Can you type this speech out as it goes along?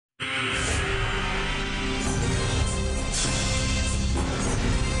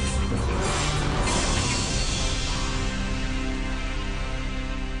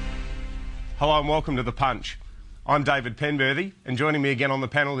Hello and welcome to The Punch. I'm David Penberthy, and joining me again on the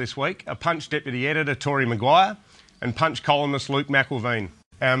panel this week are Punch Deputy Editor Tori Maguire and Punch columnist Luke McElveen.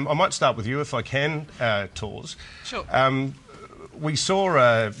 I might start with you if I can, Tors. Sure. We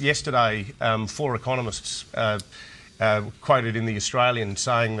saw yesterday 4 economists quoted in The Australian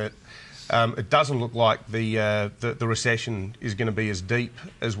saying that it doesn't look like the recession is going to be as deep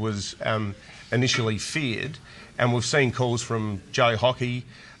as was initially feared, and we've seen calls from Joe Hockey,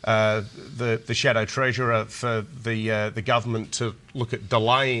 the Shadow Treasurer, for the government to look at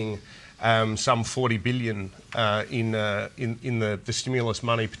delaying some $40 billion in the stimulus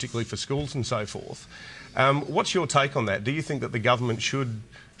money, particularly for schools and so forth. What's your take on that? Do you think that the government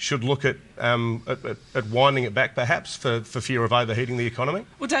should look at winding it back, perhaps, for fear of overheating the economy?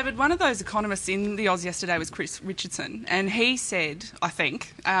 Well, David, one of those economists in the Oz yesterday was Chris Richardson, and he said, I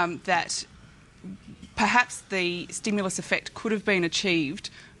think, that perhaps the stimulus effect could have been achieved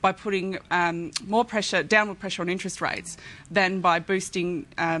by putting downward pressure on interest rates than by boosting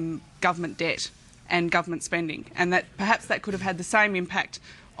government debt and government spending, and that perhaps that could have had the same impact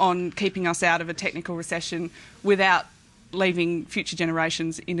on keeping us out of a technical recession without leaving future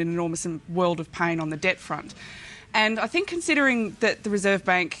generations in an enormous world of pain on the debt front. And I think, considering that the Reserve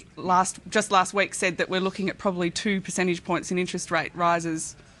Bank just last week said that we're looking at probably 2 percentage points in interest rate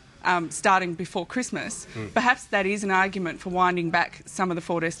rises starting before Christmas, perhaps that is an argument for winding back some of the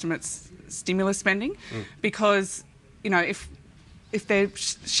Ford estimates stimulus spending, because, you know, if they're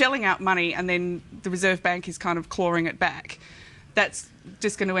shelling out money and then the Reserve Bank is kind of clawing it back, that's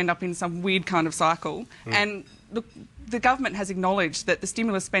just going to end up in some weird kind of cycle. And look, the government has acknowledged that the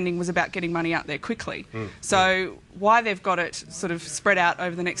stimulus spending was about getting money out there quickly. So why they've got it sort of spread out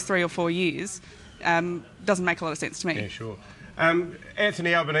over the next 3 or 4 years doesn't make a lot of sense to me. Yeah, sure.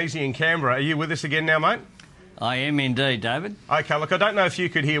 Anthony Albanese in Canberra, are you with us again now, mate? I am indeed, David. OK, look, I don't know if you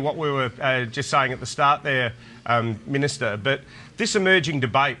could hear what we were just saying at the start there, Minister, but this emerging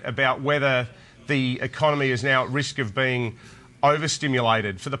debate about whether the economy is now at risk of being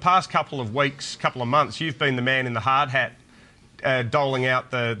overstimulated. For the past couple of weeks, couple of months, you've been the man in the hard hat doling out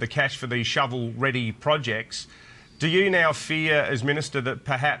the cash for these shovel-ready projects. Do you now fear, as Minister, that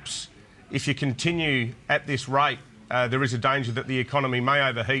perhaps if you continue at this rate, there is a danger that the economy may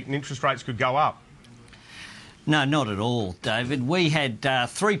overheat and interest rates could go up? No, not at all, David. We had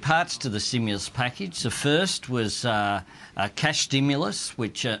 3 parts to the stimulus package. The first was a cash stimulus,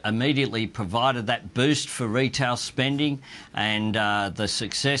 which immediately provided that boost for retail spending, and the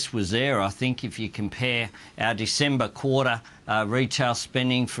success was there. I think if you compare our December quarter retail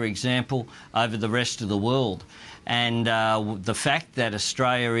spending, for example, over the rest of the world, and the fact that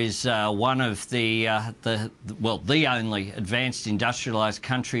Australia is one of the only advanced industrialised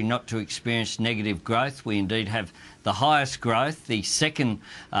country not to experience negative growth. We indeed have the highest growth, the second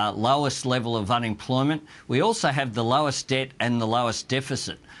lowest level of unemployment. We also have the lowest debt and the lowest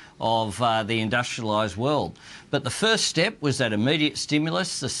deficit of the industrialised world. But the first step was that immediate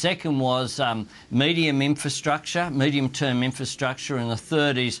stimulus. The second was medium-term infrastructure, and the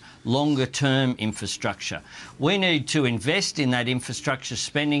third is longer-term infrastructure. We need to invest in that infrastructure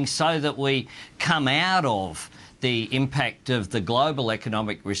spending so that we come out of the impact of the global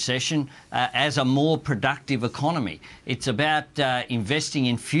economic recession as a more productive economy. It's about investing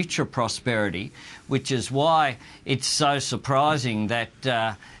in future prosperity, which is why it's so surprising that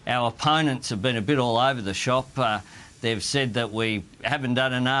our opponents have been a bit all over the shop. They've said that we haven't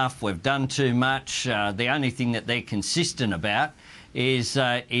done enough, we've done too much. The only thing that they're consistent about is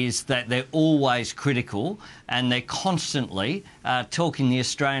that they're always critical and they're constantly talking the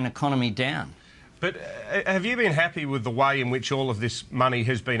Australian economy down. But have you been happy with the way in which all of this money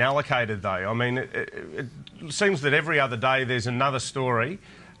has been allocated, though? I mean, it seems that every other day there's another story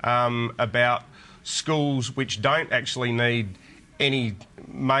about schools which don't actually need any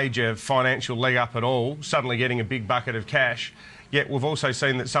major financial leg up at all, suddenly getting a big bucket of cash. Yet we've also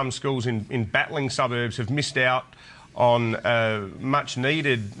seen that some schools in battling suburbs have missed out on much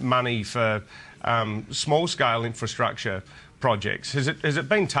needed money for small-scale infrastructure projects. Has it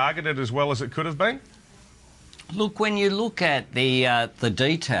been targeted as well as it could have been? Look, when you look at the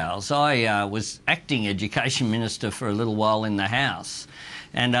details, I was acting Education Minister for a little while in the House,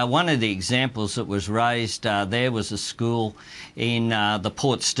 and one of the examples that was raised there was a school in the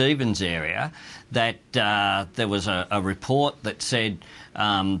Port Stephens area that there was a report that said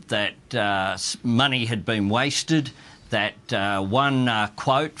that money had been wasted, that one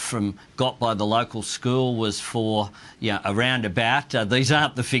quote got by the local school was for around about these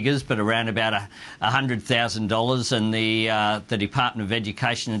aren't the figures, but around about $100,000, and the Department of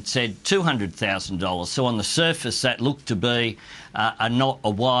Education had said $200,000. So on the surface, that looked to be not a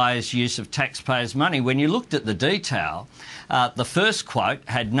wise use of taxpayers' money. When you looked at the detail, the first quote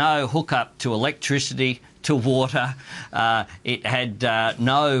had no hookup to electricity, to water. It had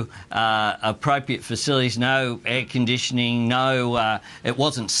no appropriate facilities, no air conditioning, it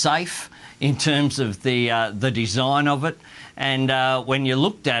wasn't safe in terms of the design of it. And when you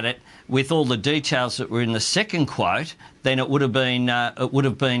looked at it with all the details that were in the second quote, then it would have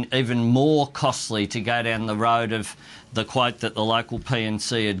been even more costly to go down the road of the quote that the local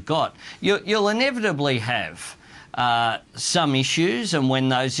P&C had got. You'll inevitably have some issues, and when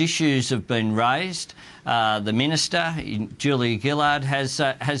those issues have been raised, the Minister, Julia Gillard,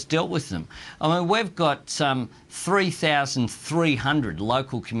 has dealt with them. I mean, we've got some 3,300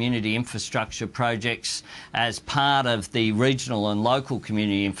 local community infrastructure projects as part of the regional and local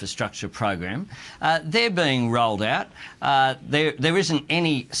community infrastructure program. They're being rolled out. There isn't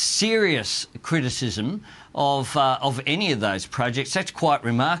any serious criticism of any of those projects. That's quite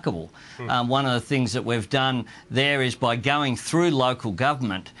remarkable. One of the things that we've done there is by going through local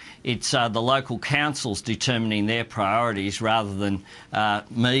government, it's the local councils determining their priorities rather than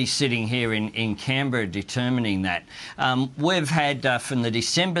me sitting here in Canberra determining that. We've had, from the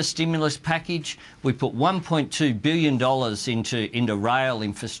December stimulus package, we put $1.2 billion into rail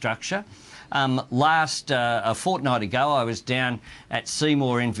infrastructure. A fortnight ago, I was down at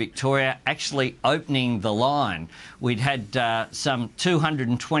Seymour in Victoria, actually opening the line. We'd had some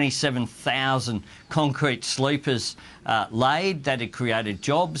 227,000 concrete sleepers laid. That had created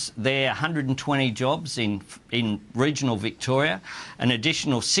jobs there, 120 jobs in regional Victoria, an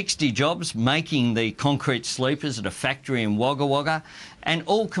additional 60 jobs making the concrete sleepers at a factory in Wagga Wagga, and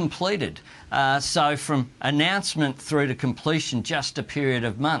all completed. So from announcement through to completion, just a period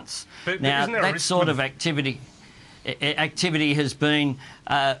of months. But now, that sort of activity has been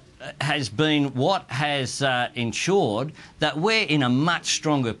what has ensured that we're in a much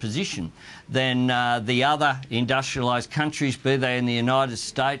stronger position than the other industrialised countries, be they in the United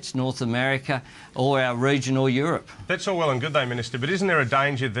States, North America, or our region or Europe. That's all well and good though, Minister, but isn't there a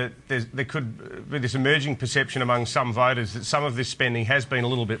danger that there could be this emerging perception among some voters that some of this spending has been a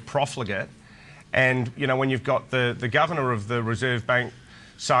little bit profligate? And, when you've got the Governor of the Reserve Bank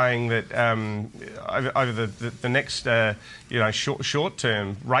saying that over the next, short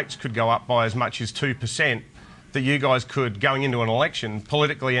term, rates could go up by as much as 2%, that you guys could, going into an election,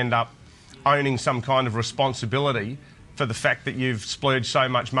 politically end up owning some kind of responsibility for the fact that you've splurged so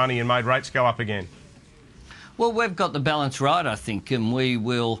much money and made rates go up again? Well, we've got the balance right, I think, and we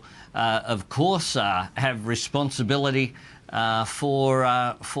will, of course, have responsibility for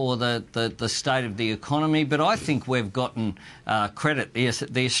the state of the economy, but I think we've gotten credit.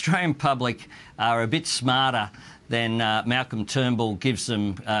 The Australian public are a bit smarter than Malcolm Turnbull gives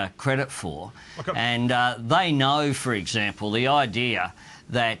them credit for. Okay. And they know, for example, the idea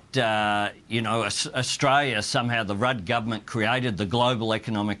that, Australia, somehow the Rudd government created the global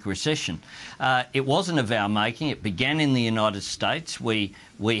economic recession. It wasn't of our making. It began in the United States. We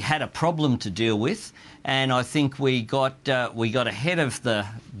had a problem to deal with, and I think we got ahead of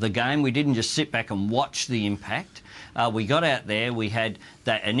the game. We didn't just sit back and watch the impact. We got out there. We had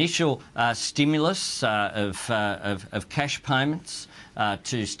that initial stimulus of cash payments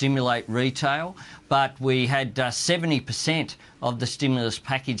to stimulate retail, but we had 70% of the stimulus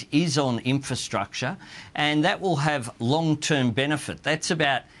package is on infrastructure, and that will have long-term benefit. That's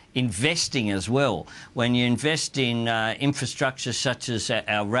about investing as well. When you invest in infrastructure such as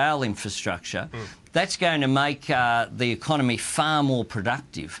our rail infrastructure, that's going to make the economy far more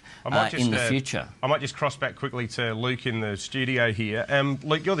productive in the future. I might just cross back quickly to Luke in the studio here.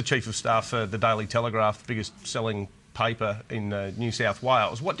 Luke, you're the Chief of Staff for the Daily Telegraph, the biggest selling paper in New South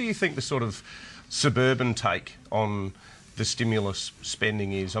Wales. What do you think the sort of suburban take on the stimulus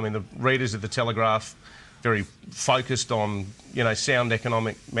spending is? I mean, the readers of the Telegraph very focused on, sound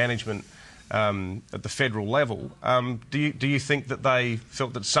economic management at the federal level. Do you think that they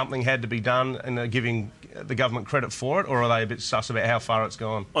felt that something had to be done and are giving the government credit for it, or are they a bit sus about how far it's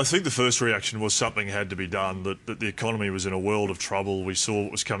gone? I think the first reaction was something had to be done, that the economy was in a world of trouble. We saw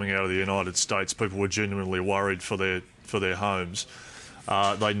what was coming out of the United States. People were genuinely worried for their homes.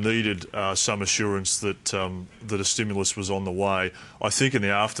 They needed some assurance that that a stimulus was on the way. I think in the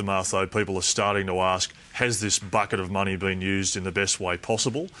aftermath, though, people are starting to ask, has this bucket of money been used in the best way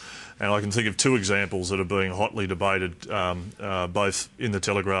possible? And I can think of two examples that are being hotly debated both in the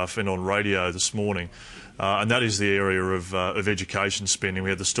Telegraph and on radio this morning. And that is the area of education spending. We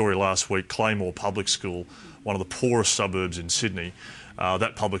had the story last week, Claymore Public School, one of the poorest suburbs in Sydney.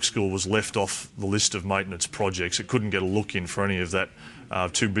 That public school was left off the list of maintenance projects. It couldn't get a look in for any of that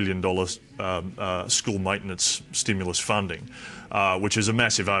 $2 billion school maintenance stimulus funding, which is a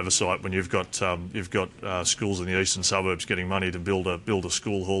massive oversight when you've got schools in the eastern suburbs getting money to build a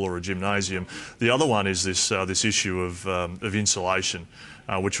school hall or a gymnasium. The other one is this issue of insulation,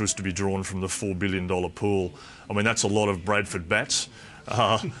 which was to be drawn from the $4 billion pool. I mean, that's a lot of Bradford bats.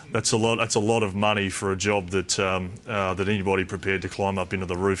 That's a lot of money for a job that that anybody prepared to climb up into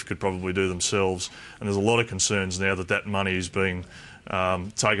the roof could probably do themselves. And there's a lot of concerns now that that money is being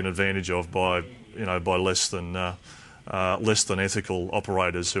taken advantage of by less than ethical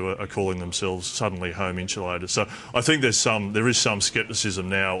operators who are calling themselves suddenly home insulators. So I think there is some scepticism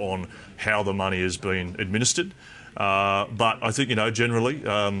now on how the money is being administered. But I think generally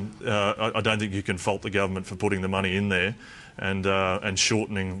I don't think you can fault the government for putting the money in there and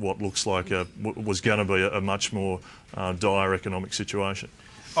shortening what looks like was going to be a much more dire economic situation.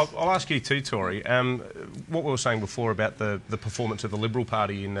 I'll ask you too, Tory. What we were saying before about the performance of the Liberal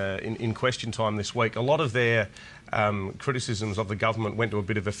Party in question time this week, a lot of their criticisms of the government went to a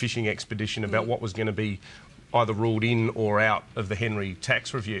bit of a fishing expedition about what was going to be either ruled in or out of the Henry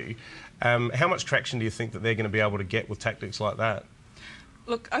tax review. How much traction do you think that they're going to be able to get with tactics like that?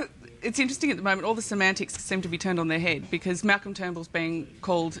 Look, it's interesting at the moment, all the semantics seem to be turned on their head because Malcolm Turnbull's being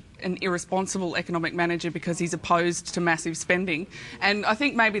called an irresponsible economic manager because he's opposed to massive spending. And I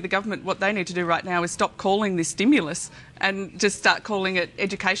think maybe the government, what they need to do right now is stop calling this stimulus and just start calling it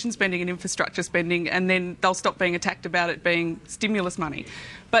education spending and infrastructure spending, and then they'll stop being attacked about it being stimulus money.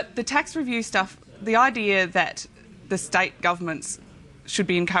 But the tax review stuff, the idea that the state governments should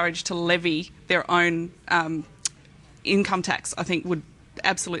be encouraged to levy their own income tax, I think would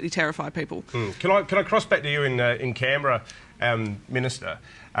absolutely terrify people. Can I cross back to you in Canberra, Minister?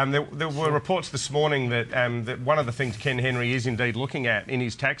 There were reports this morning that that one of the things Ken Henry is indeed looking at in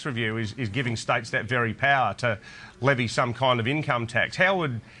his tax review is giving states that very power to levy some kind of income tax. How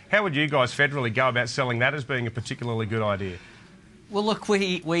would you guys federally go about selling that as being a particularly good idea? Well, look,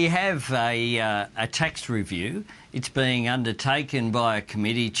 we have a tax review. It's being undertaken by a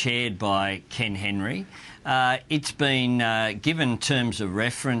committee chaired by Ken Henry. It's been given terms of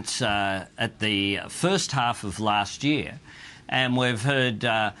reference at the first half of last year, and we've heard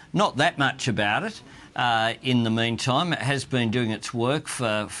not that much about it. In the meantime, it has been doing its work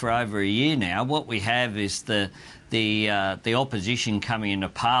for over a year now. What we have is the opposition coming into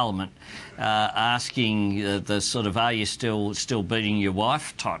Parliament asking the sort of "Are you still beating your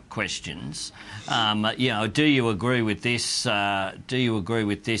wife?" type questions. Do you agree with this? Do you agree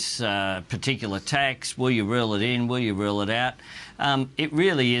with this particular tax? Will you rule it in? Will you rule it out? It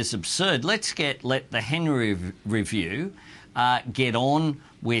really is absurd. Let the Henry Review get on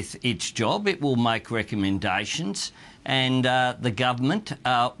with its job. It will make recommendations, and the government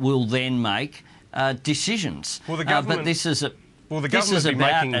will then make decisions. Well, the government, but this is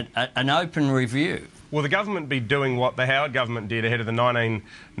about an open review. Will the government be doing what the Howard government did ahead of the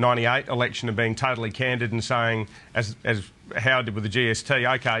 1998 election of being totally candid and saying, as Howard did with the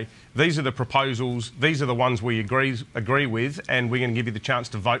GST, OK, these are the proposals, these are the ones we agree with, and we're going to give you the chance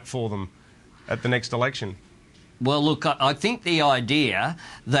to vote for them at the next election? Well, look, I think the idea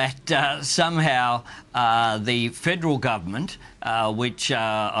that somehow the federal government, which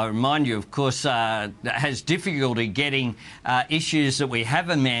I remind you, of course, has difficulty getting issues that we have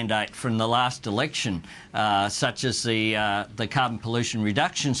a mandate from the last election, such as the carbon pollution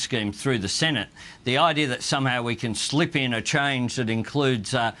reduction scheme through the Senate. The idea that somehow we can slip in a change that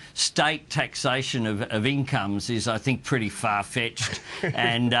includes state taxation of incomes is, I think, pretty far-fetched.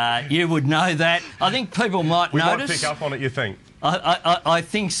 And you would know that. I think people might notice. We might pick up on it, you think? I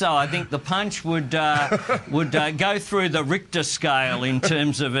think so. I think the punch would go through the Richter scale in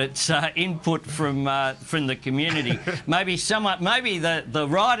terms of its input from the community. Maybe the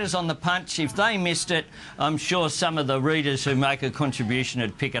writers on the punch, if they missed it, I'm sure some of the readers who make a contribution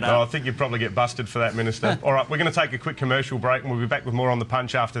would pick it up. No, I think you'd probably get busted for that, Minister. All right, we're going to take a quick commercial break and we'll be back with more on the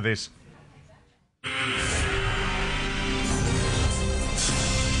punch after this.